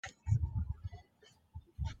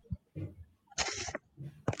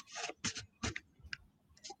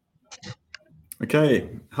Okay.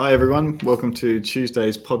 Hi, everyone. Welcome to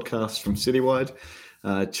Tuesday's podcast from Citywide.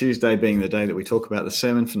 Tuesday being the day that we talk about the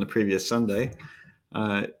sermon from the previous Sunday.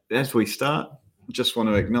 As we start, just want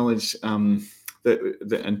to acknowledge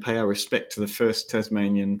that and pay our respect to the first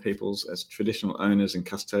Tasmanian peoples as traditional owners and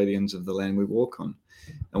custodians of the land we walk on.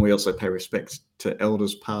 And we also pay respect to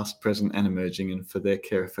elders past, present and emerging, and for their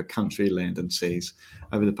care for country, land and seas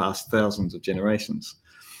over the past thousands of generations.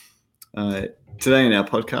 Today in our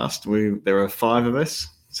podcast, there are 5 of us.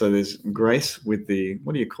 So there's Grace with the,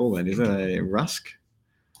 what do you call that? Is that a rusk?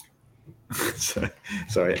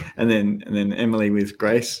 Sorry. And then Emily with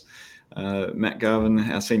Grace, Matt Garvin,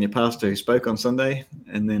 our senior pastor who spoke on Sunday,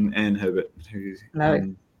 and then Anne Herbert, who's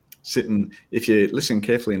sitting, if you listen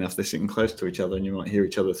carefully enough, they're sitting close to each other and you might hear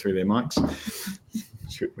each other through their mics.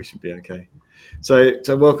 We should be okay. So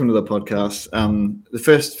welcome to the podcast. The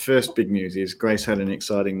first big news is Grace had an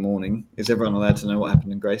exciting morning. Is everyone allowed to know what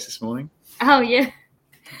happened to Grace this morning? Oh, yeah.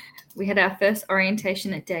 We had our first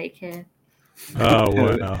orientation at daycare. Oh,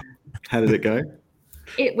 wow. How did it go?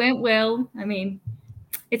 It went well. I mean,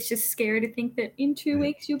 it's just scary to think that in 2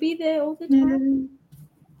 weeks you'll be there all the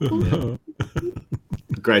time.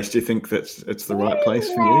 Grace, do you think that it's the right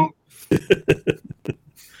place for you?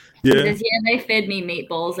 Yeah. Because, they fed me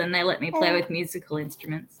meatballs and they let me play with musical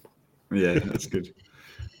instruments. Yeah, that's good.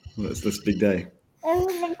 Well, that's this big day. All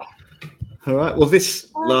right. Well,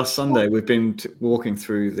 this last Sunday we've been walking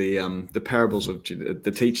through the parables of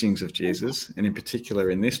the teachings of Jesus, and in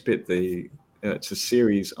particular in this bit, it's a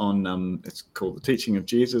series on it's called the Teaching of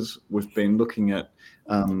Jesus. We've been looking at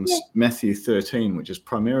Matthew 13, which is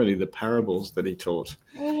primarily the parables that he taught.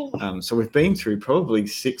 So we've been through probably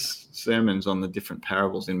 6 sermons on the different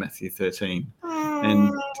parables in Matthew 13,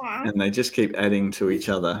 and they just keep adding to each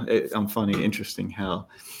other. I'm finding it interesting how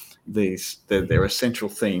there are central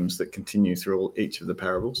themes that continue through each of the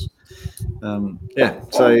parables.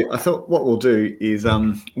 So I thought what we'll do is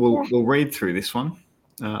we'll read through this one.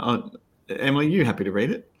 Emily, you happy to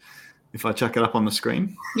read it if I chuck it up on the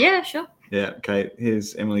screen? Yeah, sure. Yeah, okay.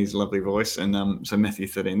 Here's Emily's lovely voice. And so Matthew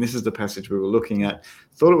 13, this is the passage we were looking at.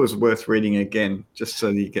 Thought it was worth reading again, just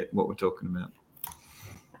so that you get what we're talking about.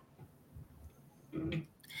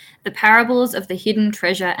 The parables of the hidden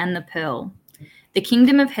treasure and the pearl. The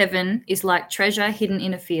kingdom of heaven is like treasure hidden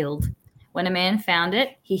in a field. When a man found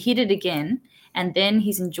it, he hid it again, and then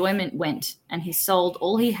his enjoyment went, and he sold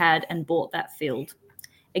all he had and bought that field.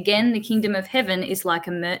 Again, the kingdom of heaven is like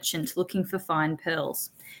a merchant looking for fine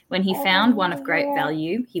pearls. When he found one of great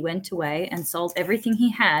value, he went away and sold everything he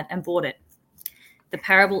had and bought it. The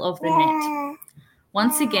parable of the net.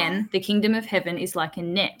 Once again, the kingdom of heaven is like a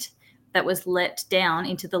net that was let down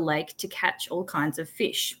into the lake to catch all kinds of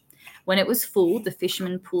fish. When it was full, the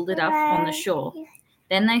fishermen pulled it up on the shore.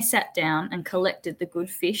 Then they sat down and collected the good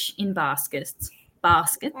fish in baskets, but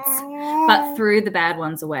threw the bad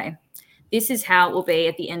ones away. This is how it will be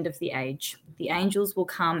at the end of the age. The angels will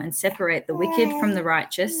come and separate the wicked from the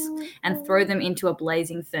righteous and throw them into a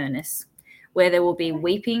blazing furnace, where there will be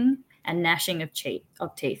weeping and gnashing of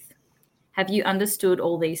teeth. Have you understood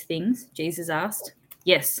all these things? Jesus asked.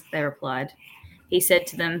 Yes, they replied. He said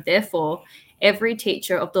to them, therefore, every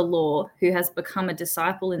teacher of the law who has become a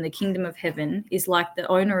disciple in the kingdom of heaven is like the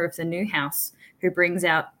owner of the new house who brings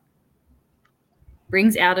out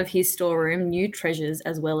of his storeroom new treasures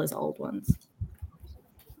as well as old ones.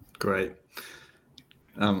 Great.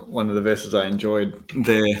 One of the verses I enjoyed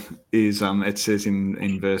there is it says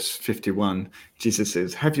in verse 51, Jesus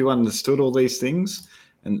says, have you understood all these things?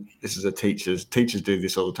 And this is teachers do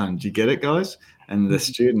this all the time. Do you get it, guys? And the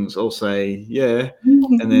students all say, yeah.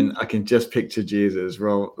 And then I can just picture Jesus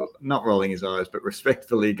not rolling his eyes, but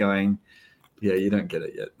respectfully going, yeah, you don't get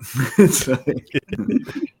it yet. So,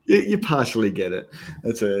 you partially get it.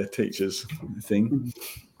 That's a teacher's thing.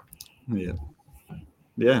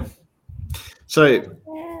 Yeah. So,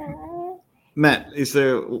 Matt,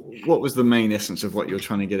 what was the main essence of what you're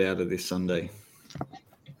trying to get out of this Sunday?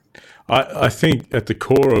 I think at the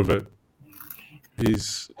core of it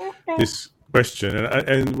is this question,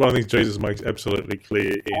 and one of the things Jesus makes absolutely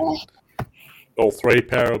clear in all 3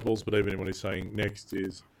 parables, but even in what he's saying next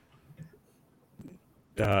is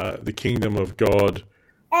the kingdom of God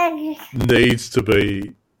needs to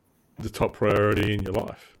be the top priority in your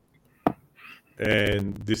life.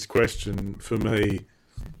 And this question for me,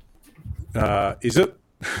 is it?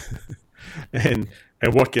 and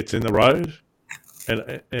what gets in the road?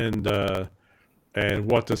 And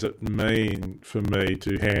what does it mean for me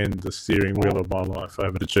to hand the steering wheel of my life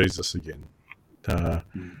over to Jesus again?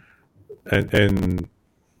 And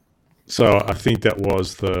so I think that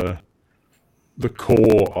was the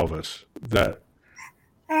core of it, that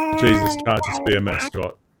Jesus can't just be a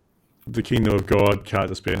mascot. The kingdom of God can't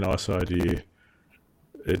just be a nice idea.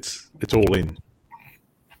 It's all in.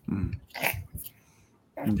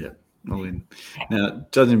 Yeah, all in. Now,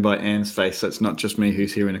 judging by Anne's face, that's not just me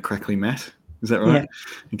who's here in a crackly mat. Is that right?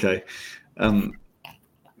 Yeah. Okay.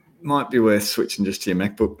 Might be worth switching just to your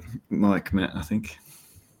MacBook mic, Matt, I think.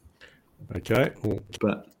 Okay. Cool.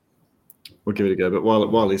 But we'll give it a go. But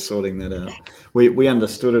while he's sorting that out, we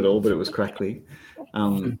understood it all, but it was crackly.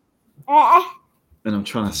 And I'm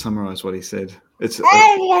trying to summarize what he said. It's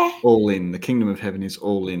all in. The kingdom of heaven is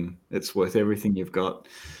all in. It's worth everything you've got.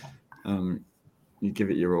 You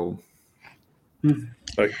give it your all. I'm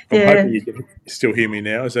hoping you can still hear me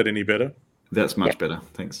now. Is that any better? That's much better.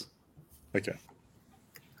 Thanks. Okay.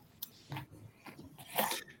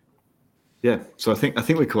 Yeah, so I think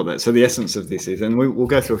we caught that. So the essence of this is, and we'll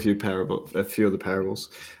go through a few of the parables.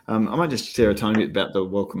 I might just share a tiny bit about the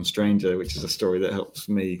welcome stranger, which is a story that helps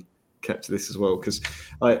me capture this as well, because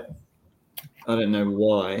I don't know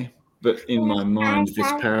why, but in my mind,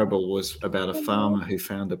 this parable was about a farmer who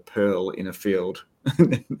found a pearl in a field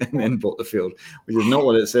and then bought the field, which is not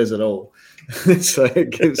what it says at all. So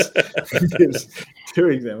it gives two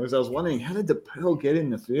examples. I was wondering, how did the pearl get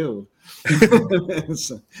in the field?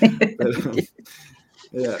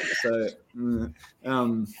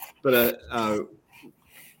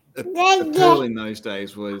 A pearl in those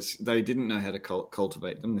days was, they didn't know how to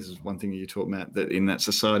cultivate them. This is one thing you taught, Matt, that in that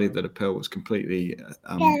society that a pearl was completely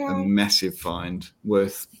a massive find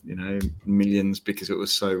worth millions because it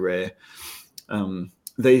was so rare.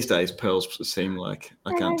 These days, pearls seem like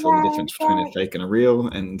I can't tell the difference between a fake and a real,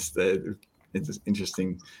 and it's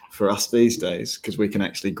interesting for us these days because we can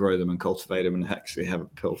actually grow them and cultivate them and actually have a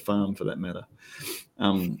pearl farm for that matter.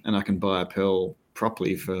 And I can buy a pearl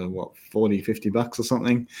properly for $40-$50 or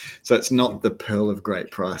something. So it's not the pearl of great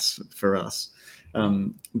price for us.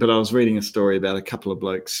 But I was reading a story about a couple of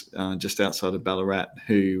blokes just outside of Ballarat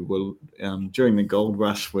who were during the gold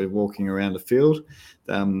rush were walking around a field.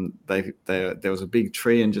 There was a big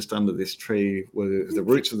tree, and just under this tree were the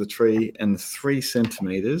roots of the tree, and 3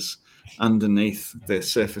 centimeters underneath the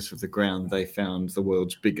surface of the ground they found the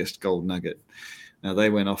world's biggest gold nugget. Now they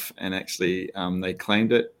went off and actually they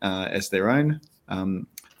claimed it as their own.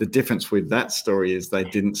 The difference with that story is they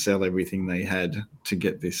didn't sell everything they had to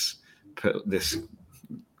get this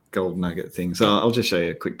gold nugget thing. So I'll just show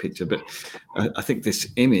you a quick picture, but I think this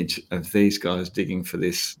image of these guys digging for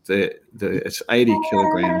this, it's 80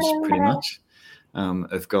 kilograms pretty much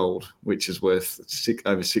of gold, which is worth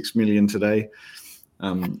over 6 million today.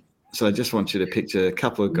 So I just want you to picture a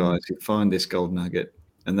couple of guys who find this gold nugget,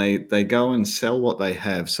 and they go and sell what they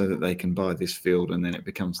have so that they can buy this field, and then it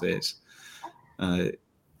becomes theirs. And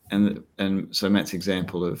so Matt's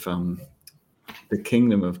example of the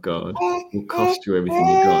kingdom of God will cost you everything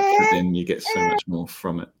you got, but then you get so much more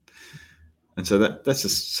from it. And so that's a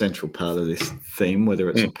central part of this theme, whether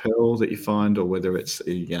it's a pearl that you find or whether it's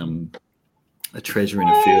a treasure in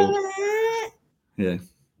a field. Yeah.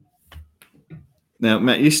 Now,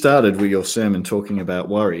 Matt, you started with your sermon talking about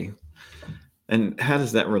worry. And how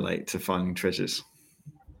does that relate to finding treasures?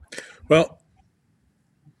 Well,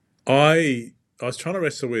 I was trying to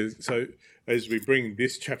wrestle with, so as we bring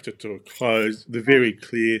this chapter to a close, the very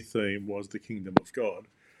clear theme was the kingdom of God.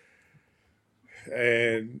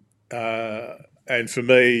 And for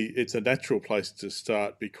me, it's a natural place to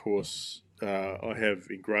start because I have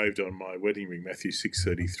engraved on my wedding ring Matthew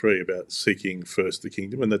 6:33 about seeking first the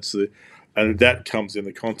kingdom, and that comes in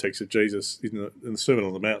the context of Jesus in the Sermon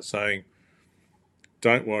on the Mount saying,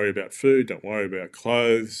 don't worry about food, don't worry about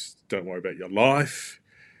clothes, don't worry about your life,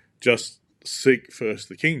 just seek first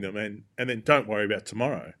the kingdom, and then don't worry about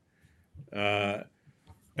tomorrow. And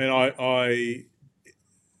I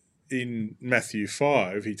in Matthew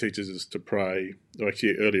 5, he teaches us to pray, or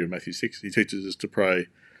actually earlier in Matthew 6, he teaches us to pray,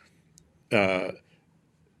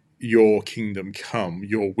 your kingdom come,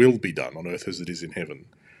 your will be done on earth as it is in heaven.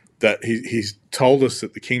 That he's told us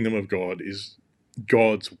that the kingdom of God is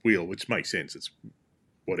God's will, which makes sense. It's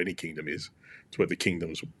what any kingdom is. It's where the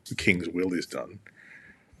king's will is done.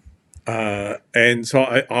 And so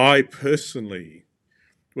I personally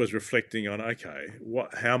was reflecting on, okay,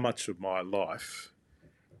 how much of my life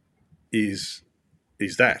is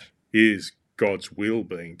God's will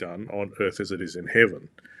being done on earth as it is in heaven?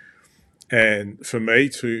 And for me,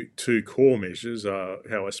 two core measures are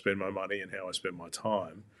how I spend my money and how I spend my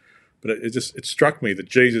time. But it struck me that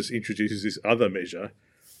Jesus introduces this other measure.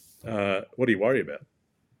 What do you worry about?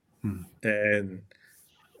 And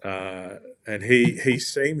he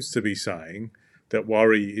seems to be saying that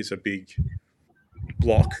worry is a big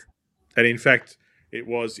block. And in fact, it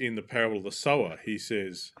was in the parable of the sower. He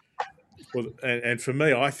says, well, and for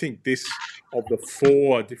me, I think this, of the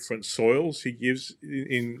 4 different soils he gives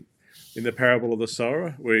in the parable of the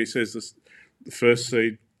sower, where he says this, the first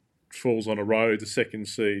seed falls on a road, the second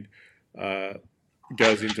seed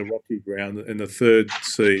goes into rocky ground, and the third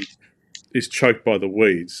seed is choked by the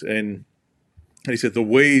weeds. And he said the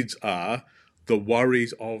weeds are the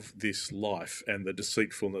worries of this life and the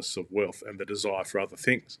deceitfulness of wealth and the desire for other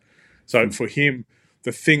things. So for him,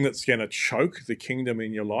 the thing that's going to choke the kingdom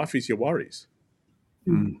in your life is your worries,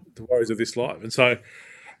 the worries of this life.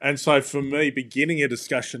 And so for me, beginning a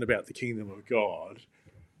discussion about the kingdom of God,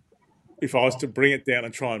 if I was to bring it down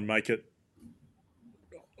and try and make it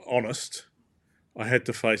honest, I had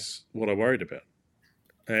to face what I worried about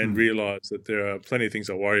and realise that there are plenty of things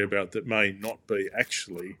I worry about that may not be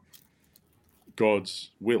actually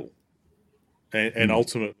God's will. And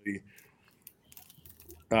ultimately,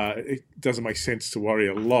 it doesn't make sense to worry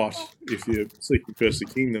a lot if you're seeking first the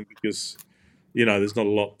kingdom, because, there's not a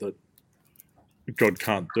lot that God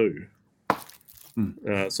can't do.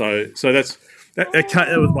 So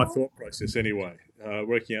that was my thought process anyway,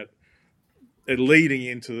 working out and leading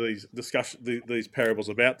into these discussions, these parables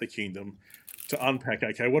about the kingdom, to unpack,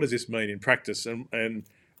 okay, what does this mean in practice, and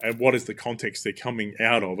what is the context they're coming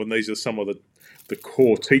out of? And these are some of the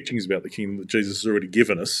core teachings about the kingdom that Jesus has already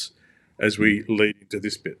given us as we lead into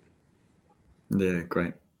this bit. Yeah,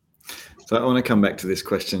 great. So I want to come back to this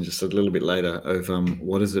question just a little bit later of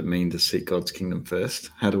what does it mean to seek God's kingdom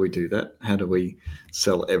first? How do we do that? How do we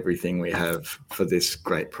sell everything we have for this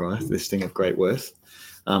great price, this thing of great worth?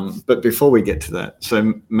 But before we get to that,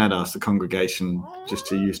 so Matt asked the congregation just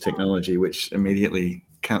to use technology, which immediately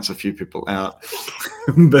counts a few people out,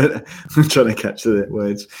 but I'm trying to catch the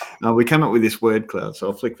words. We came up with this word cloud, so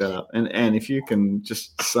I'll flick that up. And Anne, if you can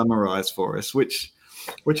just summarize for us, which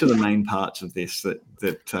are the main parts of this that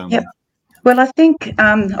Yep. Well, I think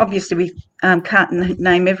obviously we can't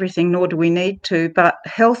name everything, nor do we need to, but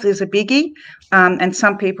health is a biggie, and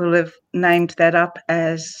some people have named that up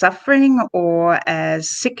as suffering or as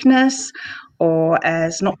sickness or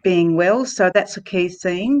as not being well. So that's a key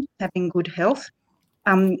theme, having good health.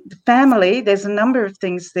 The family, there's a number of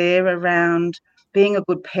things there around being a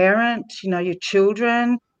good parent, your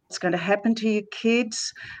children, what's going to happen to your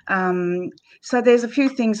kids. So there's a few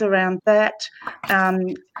things around that.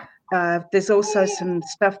 There's also some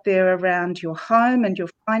stuff there around your home and your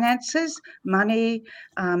finances, money,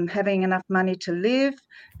 having enough money to live,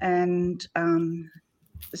 and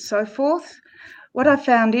so forth. What I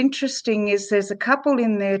found interesting is there's a couple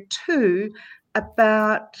in there too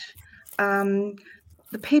about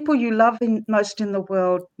the people you love most in the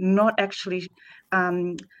world not actually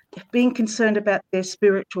being concerned about their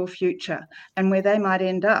spiritual future and where they might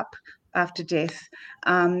end up after death.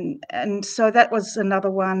 And so that was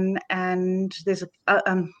another one. And there's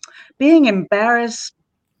being embarrassed,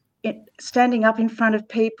 standing up in front of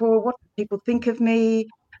people, what do people think of me,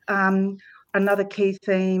 another key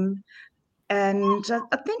theme. And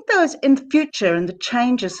I think those in the future and the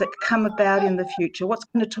changes that come about in the future, what's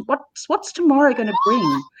tomorrow going to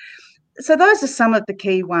bring? So those are some of the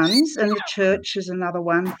key ones, and the church is another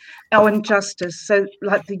one. And justice, so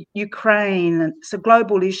like the Ukraine, and so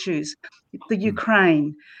global issues, the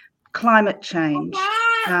Ukraine, climate change,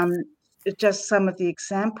 just some of the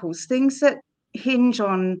examples, things that hinge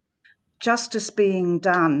on justice being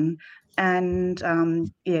done, and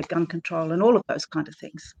gun control and all of those kind of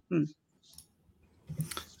things.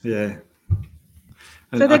 Yeah.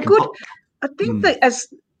 And so they're good. I think that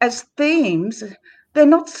as themes, they're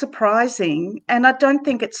not surprising, and I don't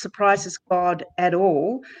think it surprises God at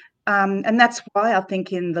all. And that's why I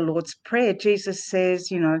think in the Lord's Prayer, Jesus says,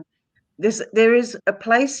 there is a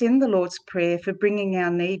place in the Lord's Prayer for bringing our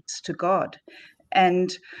needs to God.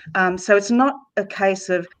 And so it's not a case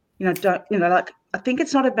of, I think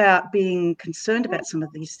it's not about being concerned about some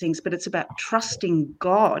of these things, but it's about trusting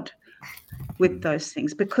God with those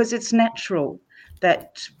things, because it's natural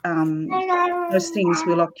that those things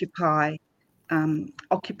will occupy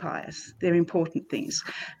us. They're important things,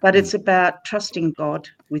 but it's about trusting God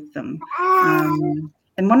with them.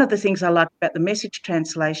 And one of the things I like about the Message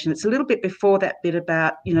translation, it's a little bit before that bit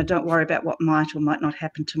about, don't worry about what might or might not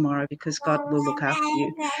happen tomorrow, because God will look after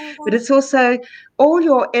you. But it's also all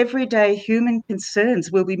your everyday human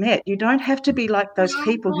concerns will be met. You don't have to be like those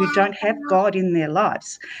people who don't have God in their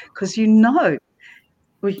lives, because that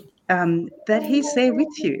He's there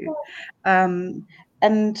with you.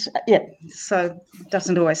 So it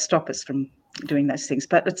doesn't always stop us from doing those things,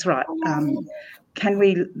 but it's right. Can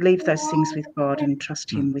we leave those things with God and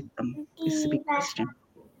trust Him with them? Is the big question.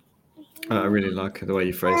 I really like the way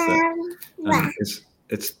you phrase that.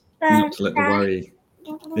 It's not to let the worry,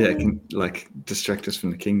 can like distract us from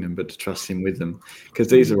the kingdom, but to trust Him with them, because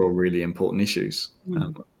these are all really important issues.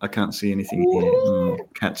 I can't see anything here.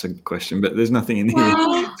 Cat's a question, but there's nothing in here.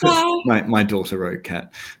 My daughter wrote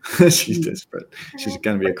Cat. She's desperate. She's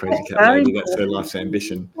going to be a crazy cat lady. That's her life's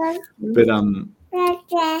ambition. But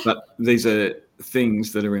these are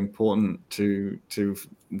things that are important to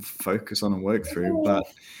focus on and work through. But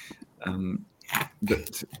can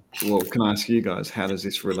I ask you guys, how does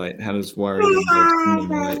this relate? How does worry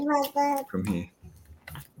relate from here?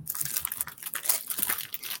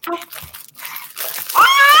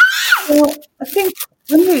 Well, I think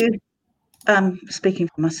speaking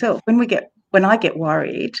for myself, when I get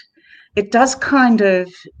worried, it does kind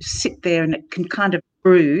of sit there and it can kind of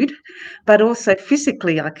brood, but also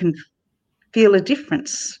physically I can feel a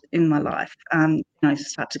difference in my life. I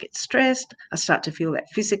start to get stressed. I start to feel that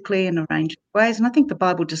physically in a range of ways. And I think the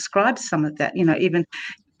Bible describes some of that, even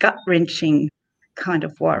gut-wrenching kind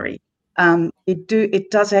of worry. It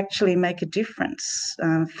does actually make a difference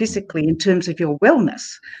physically in terms of your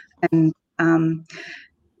wellness. And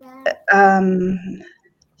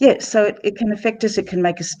so it can affect us. It can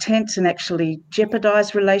make us tense and actually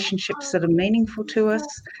jeopardize relationships that are meaningful to us.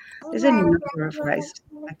 There's any number of ways,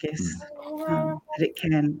 I guess, that it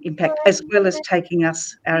can impact, as well as taking our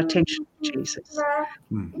attention to Jesus.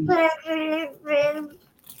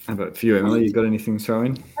 How about for you, Emily? You got anything to throw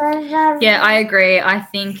in? Yeah, I agree. I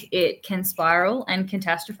think it can spiral and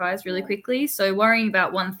catastrophize really quickly. So worrying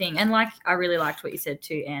about one thing, and I really liked what you said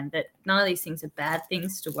too, Anne, that none of these things are bad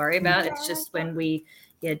things to worry about. It's just when we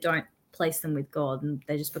don't place them with God and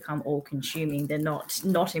they just become all-consuming. They're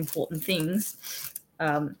not important things.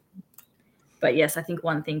 But yes, I think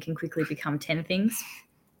one thing can quickly become 10 things.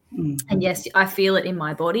 And yes, I feel it in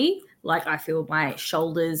my body. Like I feel my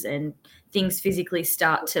shoulders and things physically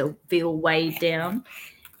start to feel weighed down.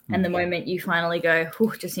 And the moment you finally go,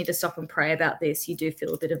 just need to stop and pray about this, you do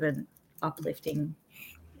feel a bit of an uplifting.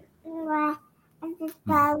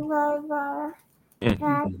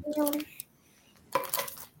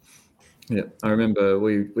 Yeah, I remember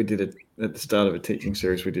we did it at the start of a teaching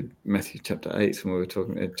series. We did Matthew chapter 8, and we were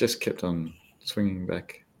talking. It just kept on swinging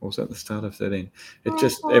back. Also at the start of 13, it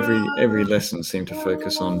just every lesson seemed to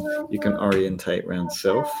focus on you can orientate around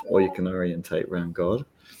self or you can orientate around God,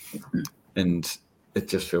 and it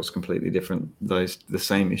just feels completely different. The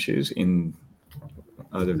same issues in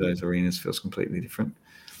either of those arenas feels completely different.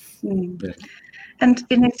 Yeah. And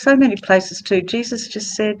in so many places too, Jesus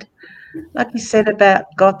just said, like he said about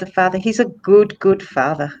God the Father, He's a good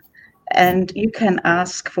Father. And you can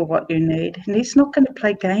ask for what you need. And He's not going to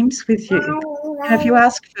play games with you. If you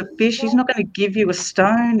ask for fish, He's not going to give you a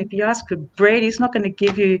stone. If you ask for bread, He's not going to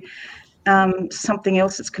give you something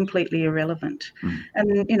else that's completely irrelevant.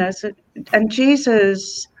 And, and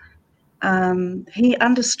Jesus, He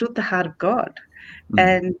understood the heart of God.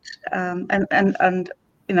 And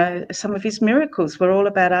some of His miracles were all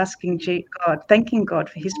about asking God, thanking God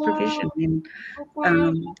for His provision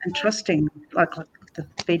and trusting, like the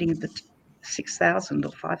feeding of the 6,000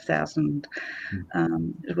 or 5,000.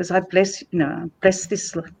 It was, I bless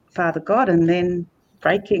this Father God, and then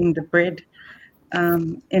breaking the bread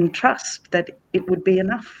in trust that it would be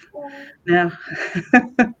enough. Now,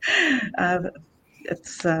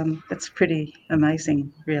 it's pretty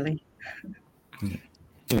amazing, really.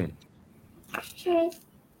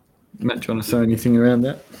 Matt, do you want to say anything around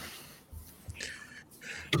that?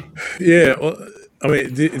 Yeah, well, I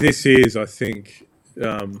mean, this is, I think,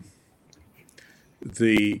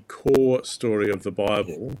 the core story of the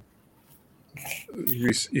Bible.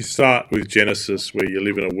 You start with Genesis, where you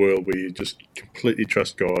live in a world where you just completely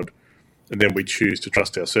trust God, and then we choose to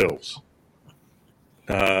trust ourselves.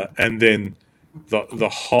 And then the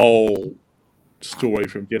whole story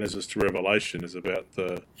from Genesis to Revelation is about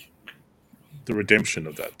the redemption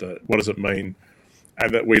of that. What does it mean?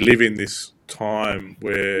 And that we live in this time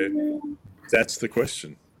where that's the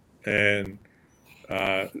question. And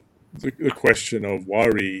the question of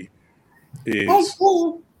worry is,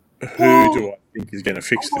 who do I think is going to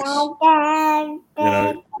fix this?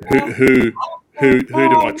 Who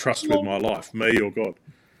do I trust with my life, me or God?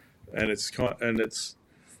 And it's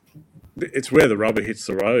where the rubber hits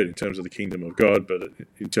the road in terms of the kingdom of God, but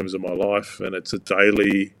in terms of my life, and it's a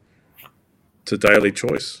daily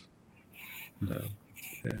choice.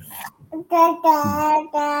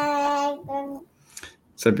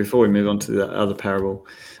 So before we move on to the other parable,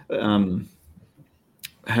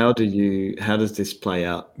 how does this play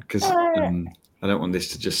out? Because I don't want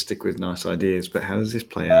this to just stick with nice ideas, but how does this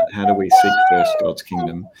play out? How do we seek first God's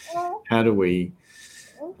kingdom? How do we,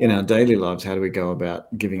 in our daily lives, how do we go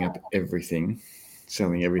about giving up everything,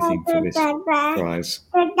 selling everything for this prize?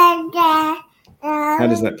 How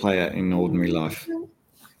does that play out in ordinary life?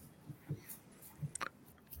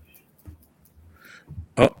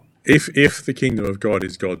 If the kingdom of God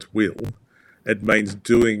is God's will, it means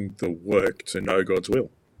doing the work to know God's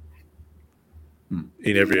will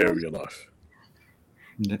in every area of your life.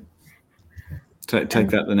 Yeah. Take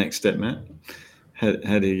that the next step, Matt.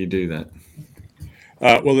 How do you do that?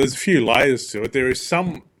 Well, there's a few layers to it. There is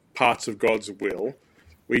some parts of God's will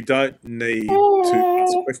we don't need to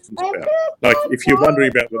ask questions about. Like if you're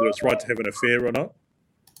wondering about whether it's right to have an affair or not,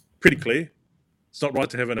 pretty clear. It's not right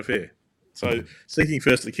to have an affair. So seeking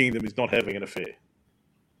first the kingdom is not having an affair.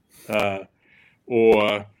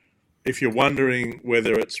 Or if you're wondering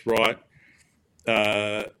whether it's right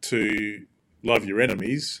to love your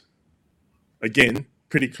enemies, again,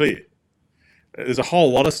 pretty clear. There's a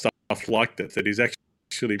whole lot of stuff like that is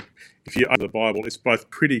actually, if you open the Bible, it's both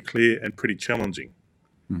pretty clear and pretty challenging.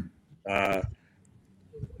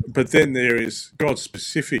 But then there is God's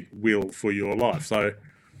specific will for your life. So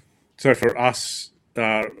for us,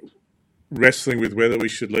 wrestling with whether we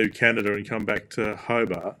should leave Canada and come back to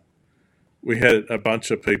Hobart, we had a bunch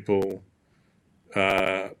of people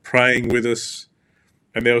praying with us,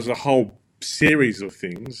 and there was a whole series of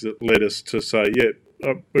things that led us to say,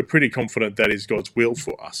 we're pretty confident that is God's will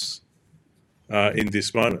for us in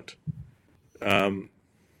this moment.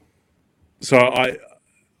 So I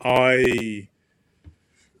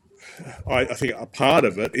think a part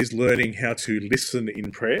of it is learning how to listen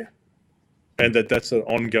in prayer, and that's an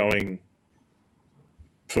ongoing,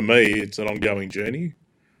 for me, it's an ongoing journey.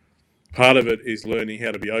 Part of it is learning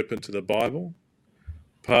how to be open to the Bible.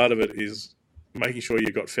 Part of it is making sure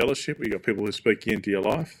you've got fellowship, you've got people who speak into your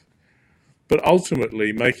life. But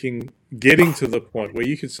ultimately getting to the point where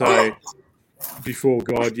you can say before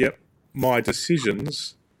God, my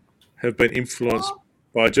decisions have been influenced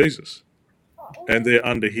by Jesus and they're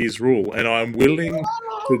under his rule, and I'm willing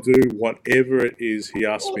to do whatever it is he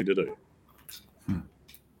asks me to do.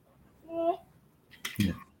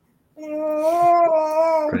 Yeah.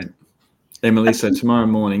 Great. Emily, so tomorrow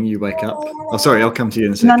morning you wake up. Oh, sorry, I'll come to you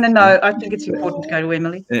in a second. No. I think it's important to go to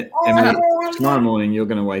Emily. Emily, tomorrow morning you're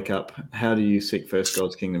going to wake up. How do you seek first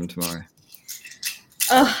God's kingdom tomorrow?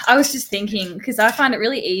 I was just thinking, because I find it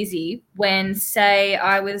really easy when, say,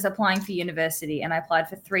 I was applying for university and I applied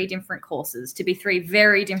for 3 different courses to be 3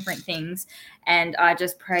 very different things, and I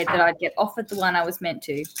just prayed that I'd get offered the one I was meant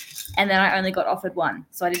to, and then I only got offered one,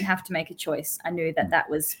 so I didn't have to make a choice. I knew that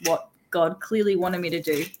was what God clearly wanted me to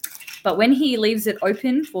do. But when he leaves it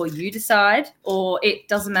open for you to decide, or it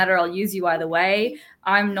doesn't matter, I'll use you either way,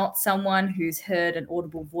 I'm not someone who's heard an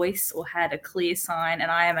audible voice or had a clear sign, and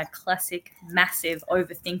I am a classic, massive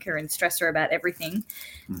overthinker and stressor about everything.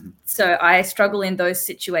 Mm-hmm. So I struggle in those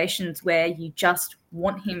situations where you just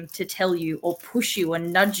want him to tell you or push you or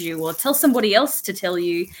nudge you or tell somebody else to tell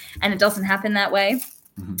you, and it doesn't happen that way.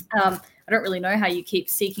 Mm-hmm. I don't really know how you keep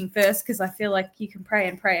seeking first, because I feel like you can pray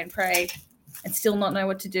and pray and pray and still not know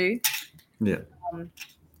what to do. Yeah.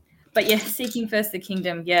 But seeking first the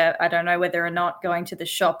kingdom. I don't know whether or not going to the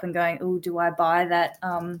shop and going, oh, do I buy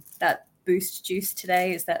that Boost juice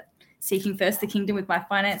today? Is that seeking first the kingdom with my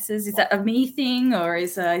finances? Is that a me thing, or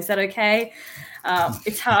is that okay?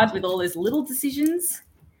 It's hard with all those little decisions.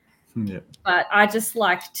 Yeah. But I just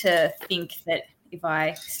like to think that if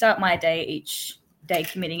I start my day each day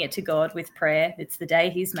committing it to God with prayer, it's the day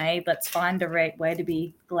he's made, let's find a way to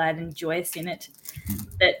be glad and joyous in it.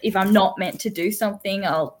 That if I'm not meant to do something,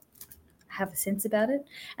 I'll have a sense about it.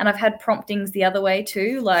 And I've had promptings the other way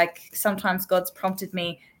too, like sometimes God's prompted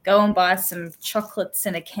me, go and buy some chocolates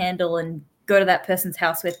and a candle and go to that person's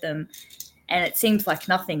house with them, and it seems like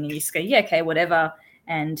nothing, and you just go, okay, whatever.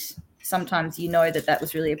 And sometimes you know that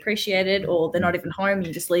was really appreciated, or they're not even home,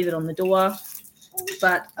 you just leave it on the door.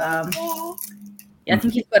 But I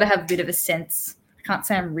think you've got to have a bit of a sense. I can't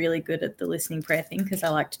say I'm really good at the listening prayer thing because I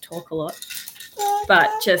like to talk a lot, but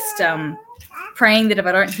just praying that if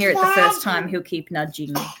I don't hear it the first time, he'll keep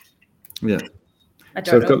nudging me. Yeah.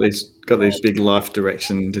 So I've got these big life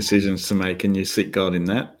direction decisions to make, and you seek God in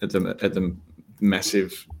that at the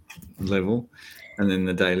massive level, and then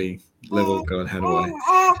the daily level. God, how do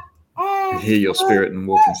I hear your spirit and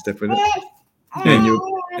walk in step with it?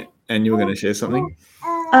 And you're going to share something.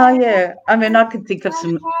 Yeah. I mean, I could think of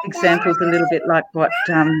some examples a little bit like what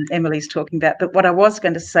Emily's talking about. But what I was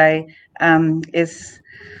going to say is,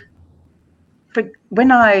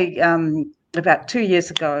 when I about 2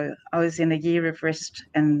 years ago, I was in a year of rest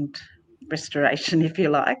and restoration, if you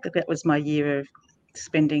like. That was my year of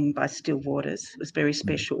spending by still waters. It was very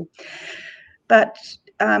special. But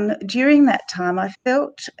during that time, I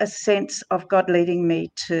felt a sense of God leading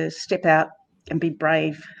me to step out and be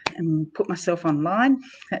brave and put myself online.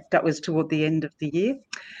 That was toward the end of the year,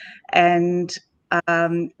 and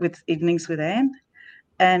with Evenings with Anne.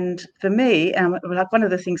 And for me, like one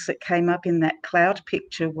of the things that came up in that cloud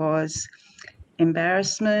picture was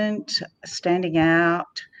embarrassment, standing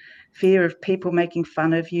out, fear of people making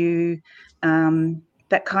fun of you,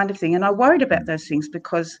 that kind of thing. And I worried about those things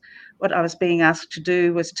because what I was being asked to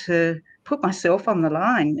do was to put myself on the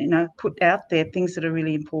line, put out there things that are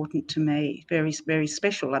really important to me, very, very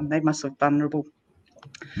special. I made myself vulnerable.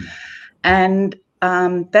 And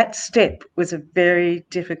that step was a very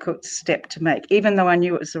difficult step to make, even though I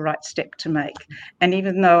knew it was the right step to make. And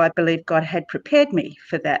even though I believe God had prepared me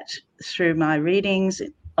for that through my readings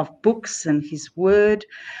of books and his word,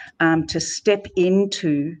 to step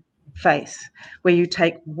into faith, where you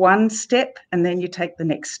take one step and then you take the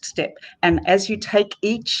next step. And as you take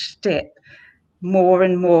each step, more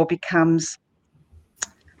and more becomes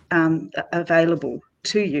available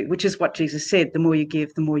to you, which is what Jesus said, the more you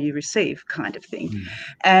give, the more you receive, kind of thing.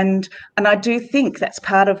 And I do think that's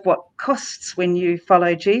part of what costs when you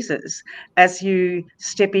follow Jesus. As you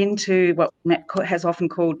step into what Matt has often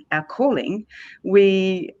called our calling,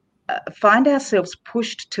 we find ourselves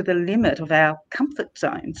pushed to the limit of our comfort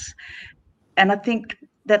zones. And I think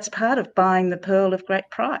that's part of buying the pearl of great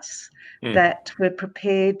price, that we're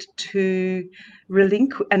prepared to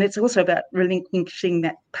relinquish. And it's also about relinquishing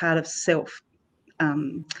that part of self,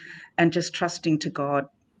 and just trusting to God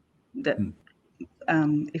that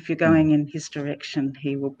if you're going in his direction,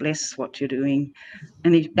 he will bless what you're doing.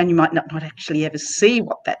 And you might not actually ever see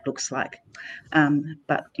what that looks like,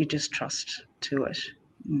 but you just trust to it.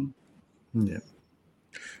 Yeah.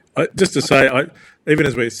 Just to say, even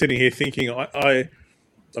as we're sitting here thinking,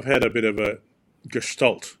 I've had a bit of a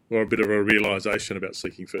gestalt or a bit of a realisation about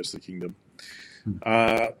seeking first the kingdom,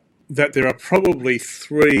 that there are probably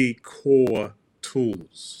 3 core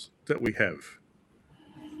tools that we have.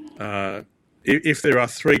 If there are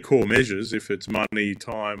 3 core measures, if it's money,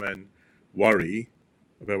 time, and worry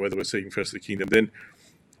about whether we're seeking first the kingdom, then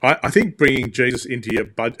I think bringing Jesus into your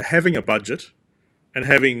having a budget and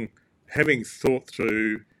having thought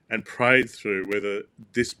through and prayed through whether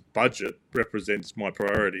this budget represents my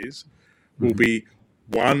priorities will be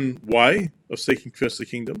one way of seeking first the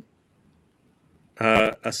kingdom.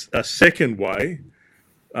 A second way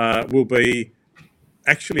will be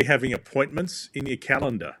actually having appointments in your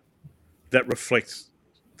calendar that reflects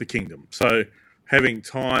the kingdom. So having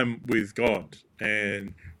time with God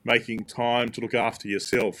and making time to look after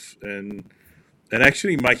yourself and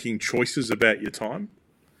actually making choices about your time.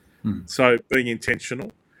 So being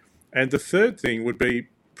intentional. And the third thing would be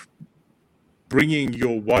bringing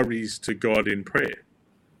your worries to God in prayer,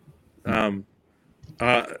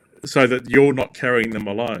 so that you're not carrying them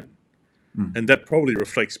alone. And that probably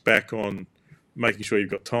reflects back on making sure you've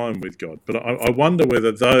got time with God. But I wonder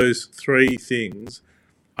whether those 3 things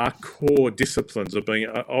are core disciplines of being,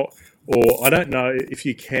 or I don't know if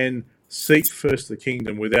you can seek first the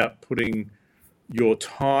kingdom without putting your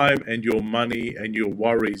time and your money and your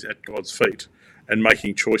worries at God's feet and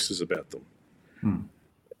making choices about them.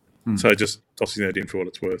 So just tossing that in for what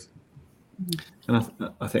it's worth. And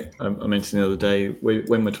I think I mentioned the other day,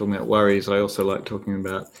 when we're talking about worries, I also like talking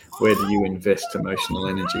about where do you invest emotional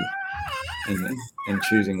energy, and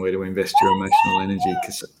choosing where to invest your emotional energy,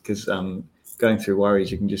 because going through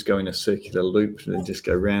worries, you can just go in a circular loop and just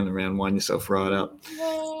go round and round, wind yourself right up.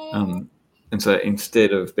 And so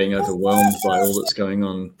instead of being overwhelmed by all that's going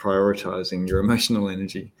on, prioritizing your emotional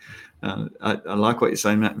energy. I like what you're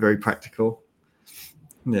saying, Matt, very practical.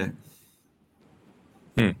 Yeah.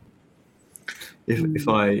 If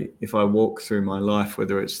I walk through my life,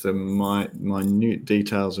 whether it's the minute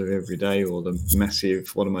details of every day or the massive,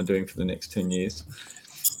 what am I doing for the next 10 years?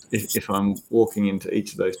 If I'm walking into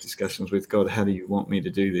each of those discussions with God, how do you want me to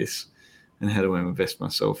do this? And how do I invest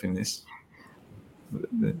myself in this?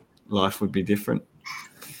 Life would be different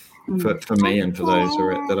for me and for those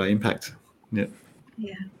that I impact. Yeah.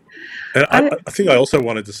 And I think I also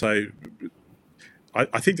wanted to say,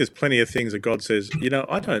 I think there's plenty of things that God says,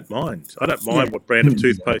 I don't mind. I don't mind what brand of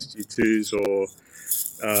toothpaste you choose or,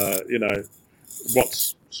 what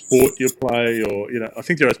sport you play or, I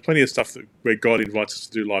think there is plenty of stuff where God invites us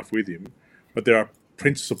to do life with him, but there are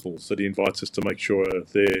principles that he invites us to make sure are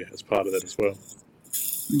there as part of that as well.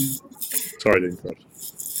 Sorry to interrupt.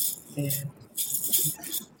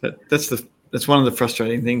 That's one of the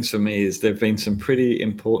frustrating things for me is there have been some pretty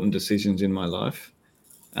important decisions in my life,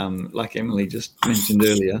 like Emily just mentioned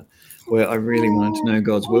earlier, where I really wanted to know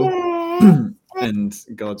God's will, and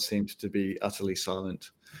God seemed to be utterly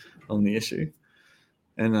silent on the issue.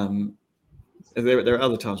 And there are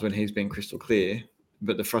other times when he's been crystal clear,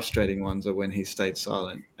 but the frustrating ones are when he stayed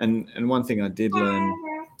silent. And one thing I did learn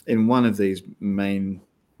in one of these main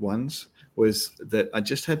ones was that I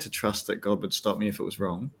just had to trust that God would stop me if it was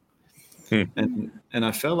wrong. And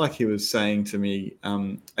I felt like he was saying to me,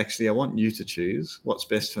 actually, I want you to choose what's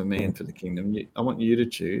best for me and for the kingdom. I want you to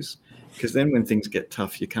choose, because then when things get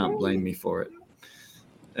tough, you can't blame me for it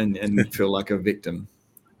and feel like a victim.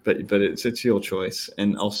 But it's your choice,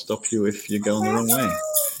 and I'll stop you if you're going the wrong way.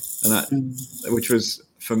 And which was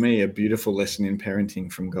for me a beautiful lesson in parenting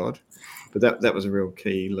from God. But that was a real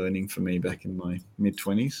key learning for me back in my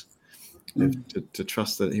mid-20s. To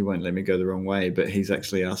trust that he won't let me go the wrong way, but he's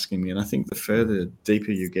actually asking me. And I think the further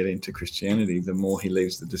deeper you get into Christianity, the more he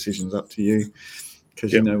leaves the decisions up to you,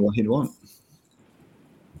 because you know what he'd want.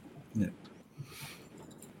 Yeah.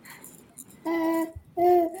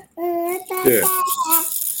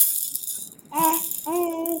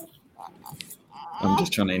 I'm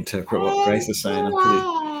just trying to interpret what Grace is saying. I'm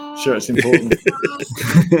pretty sure it's important.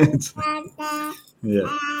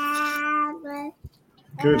 Yeah.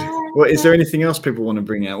 Good. Well, is there anything else people want to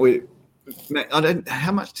bring out?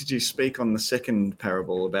 How much did you speak on the second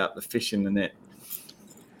parable about the fish in the net?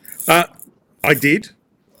 I did.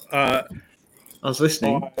 I was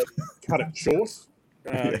listening. I cut it short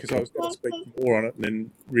because I was going to speak more on it and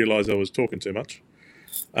then realised I was talking too much.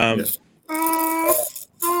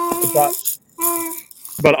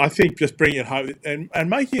 But I think just bringing it home and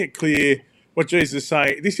making it clear what Jesus is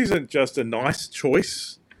saying, this isn't just a nice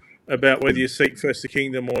choice about whether you seek first the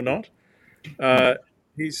kingdom or not.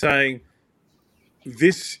 He's saying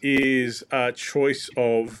this is a choice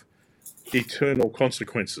of eternal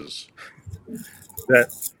consequences.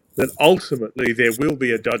 That ultimately there will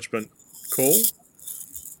be a judgment call.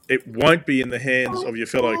 It won't be in the hands of your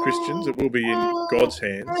fellow Christians. It will be in God's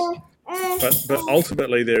hands. But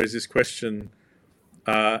ultimately there is this question,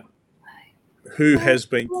 who has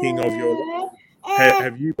been king of your life?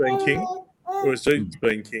 Have you been king, or has Jesus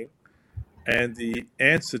been king? And the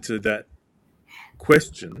answer to that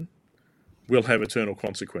question will have eternal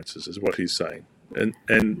consequences, is what he's saying.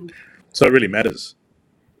 And so it really matters.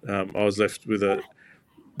 I was left with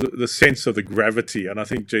the sense of the gravity, and I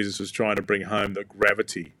think Jesus was trying to bring home the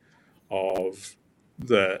gravity of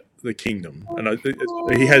the kingdom. And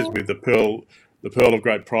he has with the pearl of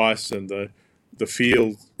great price and the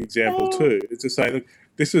field example too. It's just saying, look,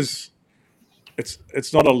 this is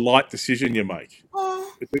it's not a light decision you make.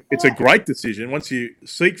 It's a great decision. Once you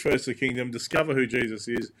seek first the kingdom, discover who Jesus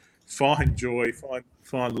is, find joy,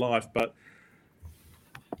 find life. But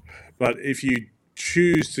if you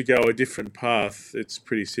choose to go a different path, it's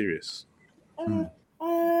pretty serious.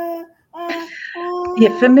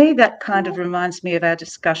 Yeah, for me, that kind of reminds me of our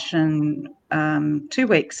discussion 2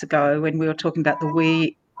 weeks ago when we were talking about the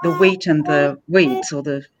wheat and the weeds, or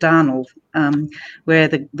the darnel, where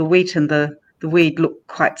the wheat and the weed look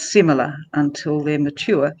quite similar until they're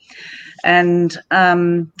mature, and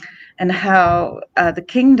how the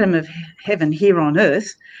kingdom of heaven here on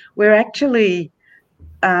earth, we're actually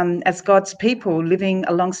as God's people living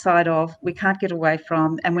alongside of, we can't get away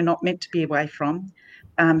from, and we're not meant to be away from,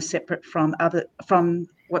 separate from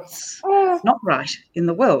what's not right in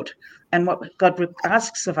the world. And what God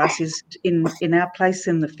asks of us is in our place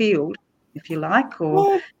in the field, if you like,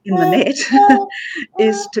 or in the net,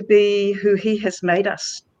 is to be who he has made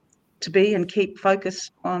us to be, and keep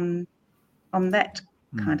focus on that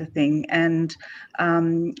kind of thing, and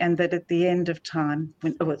that at the end of time,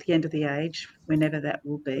 at the end of the age, whenever that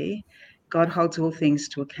will be, God holds all things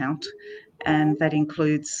to account, and that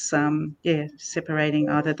includes separating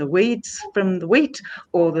either the weeds from the wheat,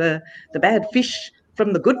 or the bad fish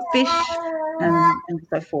from the good fish, and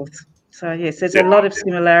so forth. So yes, there's a lot of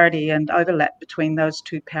similarity and overlap between those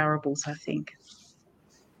two parables, I think.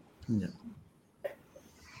 Yeah.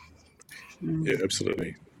 Yeah,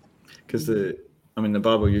 absolutely. Because the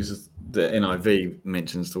Bible uses, the NIV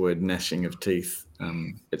mentions the word gnashing of teeth.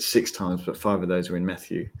 It's 6 times, but 5 of those are in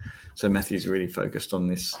Matthew. So Matthew's really focused on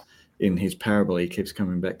this in his parable. He keeps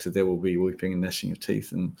coming back to there will be weeping and gnashing of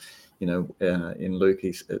teeth. And, in Luke,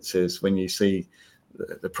 it says, when you see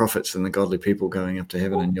the prophets and the godly people going up to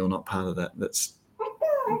heaven and you're not part of that, that's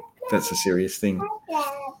a serious thing.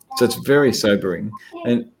 So it's very sobering.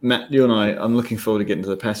 And Matt, you and I'm looking forward to getting to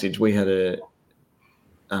the passage. We had we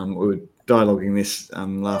were dialoguing this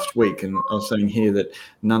last week, and I was saying here that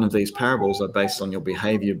none of these parables are based on your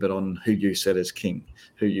behavior, but on who you set as king,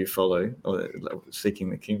 who you follow, or seeking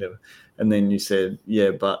the kingdom. And then you said,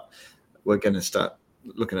 but we're going to start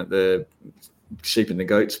looking at the sheep and the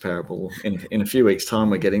goats parable. In a few weeks' time,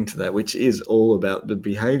 we're getting to that, which is all about the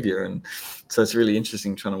behavior. And so it's really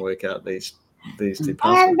interesting trying to work out these two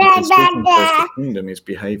parts. Because speaking first, the kingdom is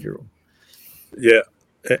behavioral. Yeah,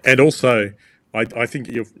 and also I think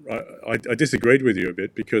I disagreed with you a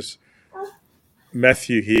bit, because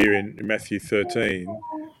Matthew here in Matthew 13,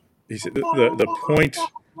 he said the point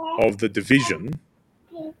of the division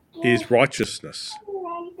is righteousness,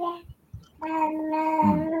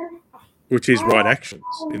 which is right actions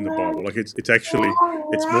in the Bible. Like it's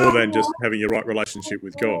more than just having a right relationship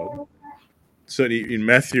with God. Certainly in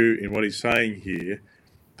Matthew, in what he's saying here,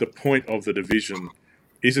 the point of the division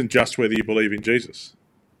isn't just whether you believe in Jesus.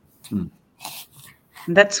 And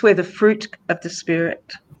that's where the fruit of the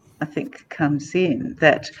Spirit, I think, comes in,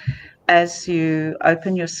 that as you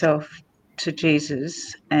open yourself to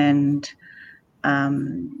Jesus and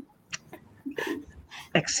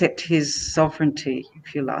accept his sovereignty,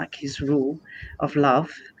 if you like, his rule of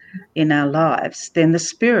love in our lives, then the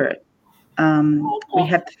Spirit, we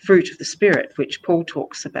have the fruit of the Spirit, which Paul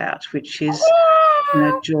talks about, which is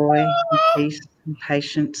joy and peace and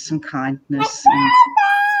patience and kindness, and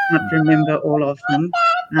I can't remember all of them.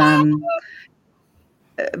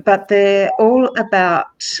 But they're all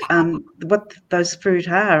about what those fruit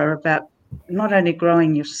are about, not only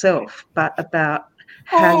growing yourself, but about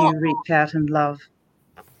how you reach out and love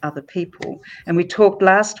other people. And we talked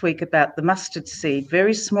last week about the mustard seed,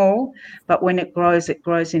 very small, but when it grows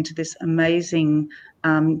into this amazing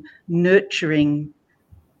nurturing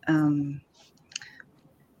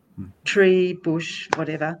tree, bush,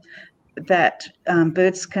 whatever, that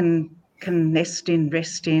birds can nest in,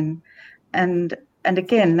 rest in, and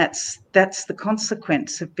again, that's the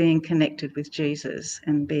consequence of being connected with Jesus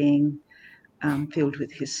and being filled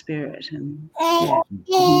with his Spirit. And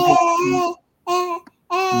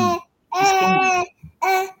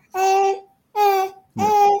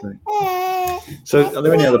So are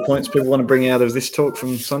there any other points people want to bring out of this talk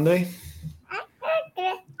from Sunday?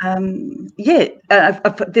 Of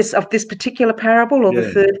this particular parable, or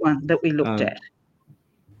the third one that we looked at?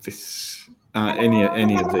 Any of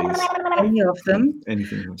these? Any of them?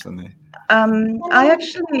 Anything from Sunday? I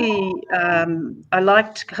actually I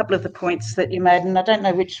liked a couple of the points that you made, and I don't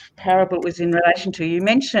know which parable it was in relation to. You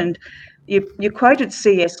mentioned you quoted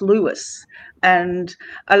C.S. Lewis, and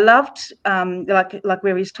I loved like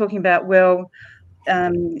where he's talking about,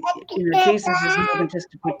 Jesus is more than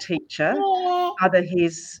just a good teacher. Either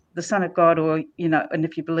he's the Son of God, or and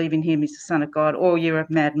if you believe in him, he's the Son of God, or you're a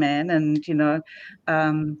madman. And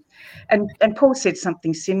and Paul said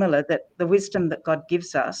something similar, that the wisdom that God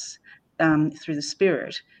gives us through the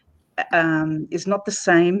Spirit is not the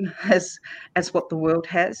same as what the world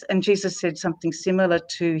has. And Jesus said something similar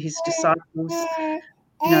to his disciples,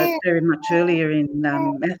 very much earlier in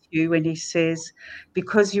Matthew, when he says,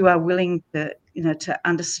 because you are willing to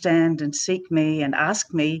understand and seek me and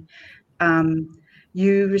ask me,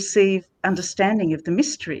 you receive understanding of the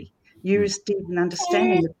mystery. You receive an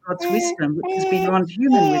understanding of God's wisdom, which is beyond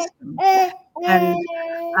human wisdom. And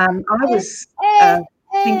I was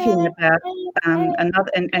thinking about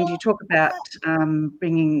another, and you talk about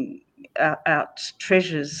bringing out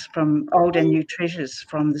treasures from old and new treasures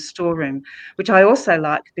from the storeroom, which I also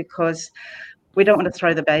like, because we don't want to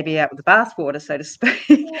throw the baby out with the bathwater, so to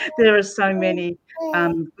speak. There are so many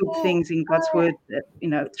good things in God's word that,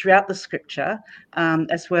 throughout the scripture,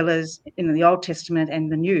 as well as in the Old Testament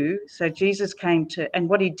and the New. So Jesus came to, and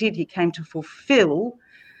what he did, he came to fulfill,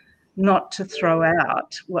 not to throw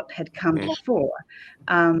out what had come before.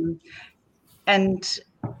 And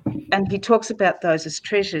he talks about those as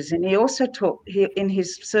treasures. And he also in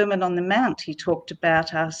his Sermon on the Mount, he talked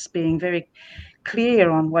about us being very clear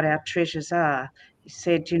on what our treasures are. He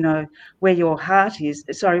said, where your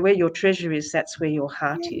treasure is, that's where your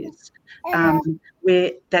heart is.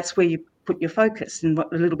 That's where you put your focus. And a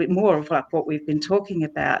little bit more of like what we've been talking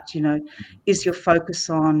about, is your focus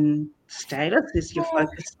on status? Is your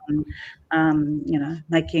focus on,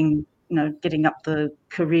 making, getting up the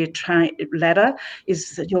career ladder?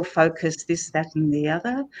 Is your focus this, that, and the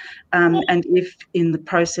other? And if in the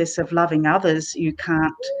process of loving others, you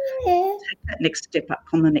can't take that next step up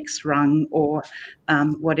on the next rung, or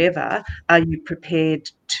whatever, are you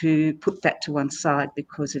prepared to put that to one side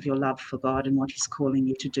because of your love for God and what he's calling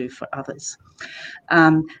you to do for others?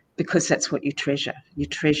 Because that's what you treasure. You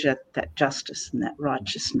treasure that justice and that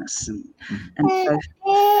righteousness and so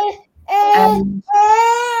forth. And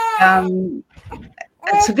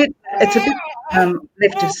it's a bit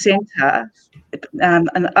left of centre.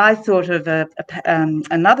 And I thought of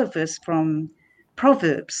another verse from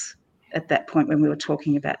Proverbs at that point when we were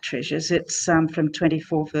talking about treasures. It's from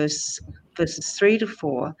 24 verse verses 3 to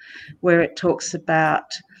 4, where it talks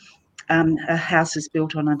about a house is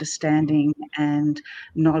built on understanding, and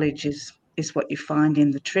knowledge is what you find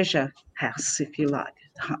in the treasure house, if you like,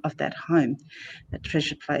 of that home, that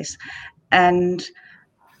treasure place. And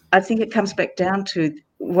I think it comes back down to,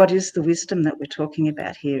 what is the wisdom that we're talking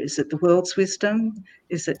about here? Is it the world's wisdom?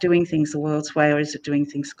 Is it doing things the world's way, or is it doing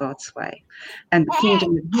things God's way? And the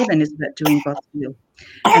kingdom of heaven is about doing God's will.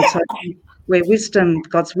 And so where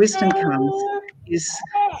God's wisdom comes,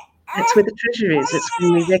 that's where the treasure is. It's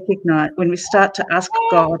when we recognize, when we start to ask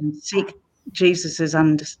God and seek Jesus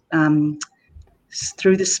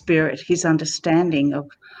through the Spirit, his understanding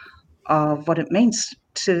of what it means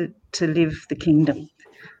to live the kingdom,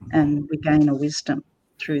 and we gain a wisdom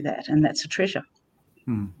through that, and that's a treasure.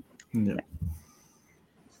 Yeah.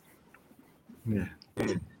 Yeah.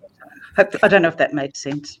 I don't know if that made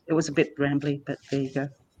sense. It was a bit rambly, but there you go.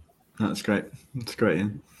 That's great. That's great,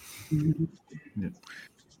 Ian. Mm-hmm. Yeah.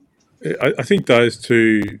 I think those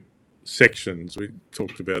two sections we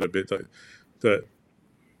talked about a bit,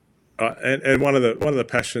 and one of the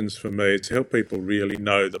passions for me is to help people really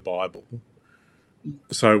know the Bible,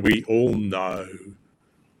 so we all know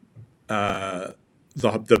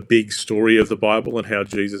the big story of the Bible and how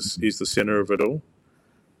Jesus is the center of it all,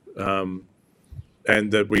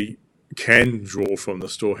 and that we can draw from the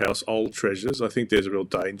storehouse old treasures. I think there's a real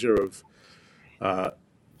danger of,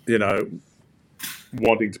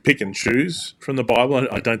 wanting to pick and choose from the Bible.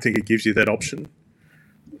 I don't think it gives you that option.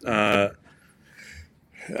 I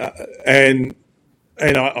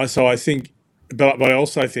think, but I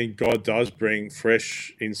also think God does bring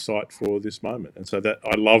fresh insight for this moment, and so that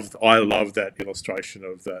I love that illustration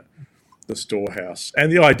of the storehouse,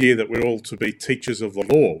 and the idea that we're all to be teachers of the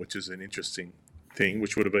law, which is an interesting thing,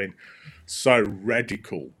 which would have been so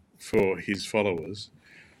radical for his followers.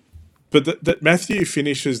 But that Matthew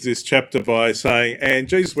finishes this chapter by saying, and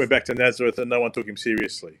Jesus went back to Nazareth and no one took him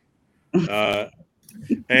seriously.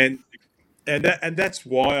 And that's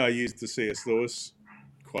why I used the C.S. Lewis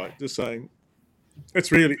quote, just saying,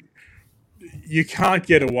 it's really, you can't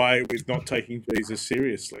get away with not taking Jesus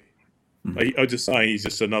seriously. I'm just saying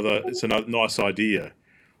it's another nice idea.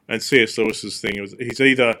 And C.S. Lewis's thing was,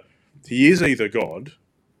 he is either God,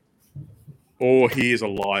 or he is a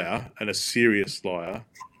liar, and a serious liar,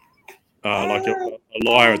 like a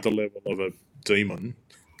liar at the level of a demon,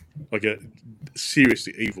 like a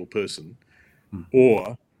seriously evil person,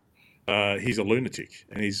 or he's a lunatic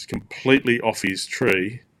and he's completely off his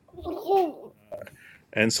tree,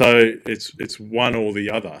 and so it's one or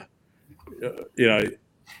the other,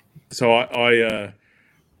 So I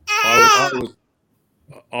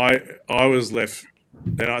was left,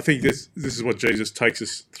 and I think this is what Jesus takes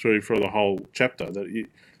us through for the whole chapter, that you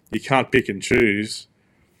can't pick and choose.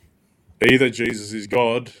 Either Jesus is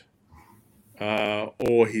God,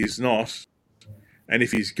 or he's not, and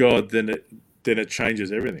if he's God, then it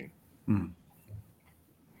changes everything.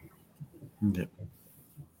 Yeah.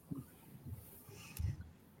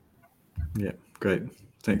 Yeah, great.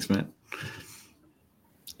 Thanks, Matt.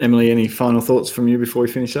 Emily, any final thoughts from you before we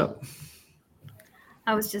finish up?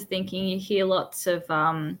 I was just thinking, you hear lots of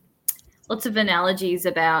analogies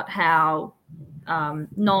about how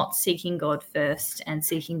not seeking God first and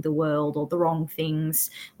seeking the world or the wrong things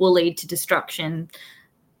will lead to destruction.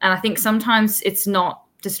 And I think sometimes it's not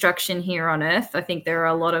destruction here on earth. I think there are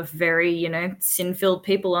a lot of very, sin-filled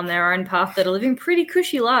people on their own path that are living pretty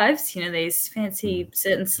cushy lives. These fancy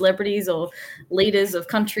certain celebrities or leaders of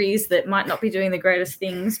countries that might not be doing the greatest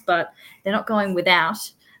things, but they're not going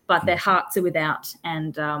without, but their hearts are without.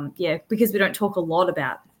 And because we don't talk a lot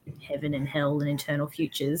about heaven and hell and eternal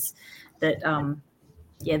futures, that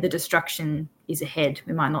the destruction is ahead.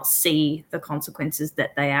 We might not see the consequences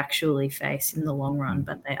that they actually face in the long run,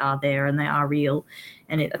 but they are there and they are real.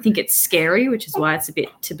 And I think it's scary, which is why it's a bit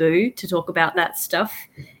taboo to talk about that stuff.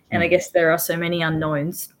 And I guess there are so many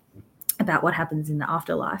unknowns about what happens in the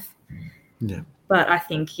afterlife. Yeah. But I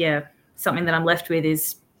think, something that I'm left with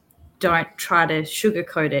is, don't try to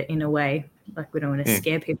sugarcoat it in a way. Like, we don't want to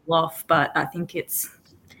scare people off, but I think it's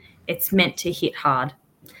meant to hit hard.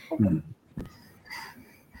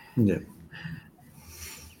 Yeah.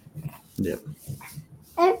 Yeah.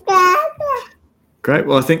 Great.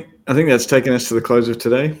 Well, I think that's taken us to the close of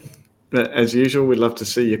today. But as usual, we'd love to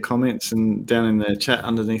see your comments and down in the chat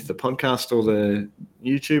underneath the podcast or the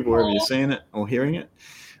YouTube, wherever you're seeing it or hearing it.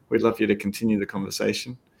 We'd love you to continue the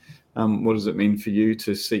conversation. What does it mean for you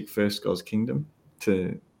to seek first God's kingdom?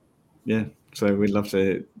 So we'd love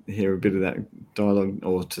to hear a bit of that dialogue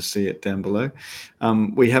or to see it down below.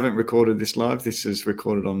 We haven't recorded this live. This is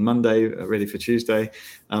recorded on Monday, ready for Tuesday.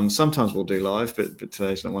 Sometimes we'll do live, but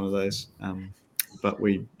today's not one of those. But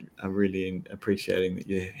we are really appreciating that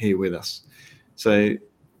you're here with us. So,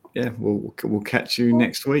 yeah, we'll catch you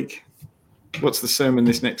next week. What's the sermon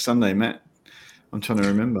this next Sunday, Matt? I'm trying to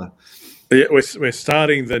remember. Yeah, we're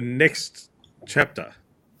starting the next chapter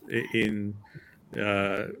in.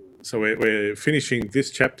 So we're finishing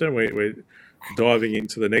this chapter. We're diving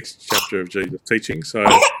into the next chapter of Jesus' teaching. So,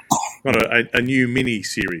 kind of a new mini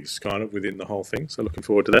series, kind of within the whole thing. So, looking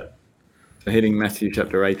forward to that. So, hitting Matthew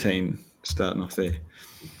chapter 18, starting off there.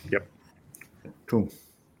 Yep. Cool.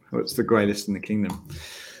 Well, it's the greatest in the kingdom.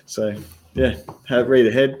 So, yeah, read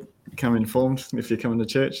ahead. Come informed if you're coming to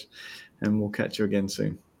church, and we'll catch you again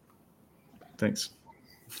soon. Thanks.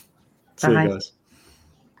 See you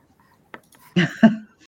guys.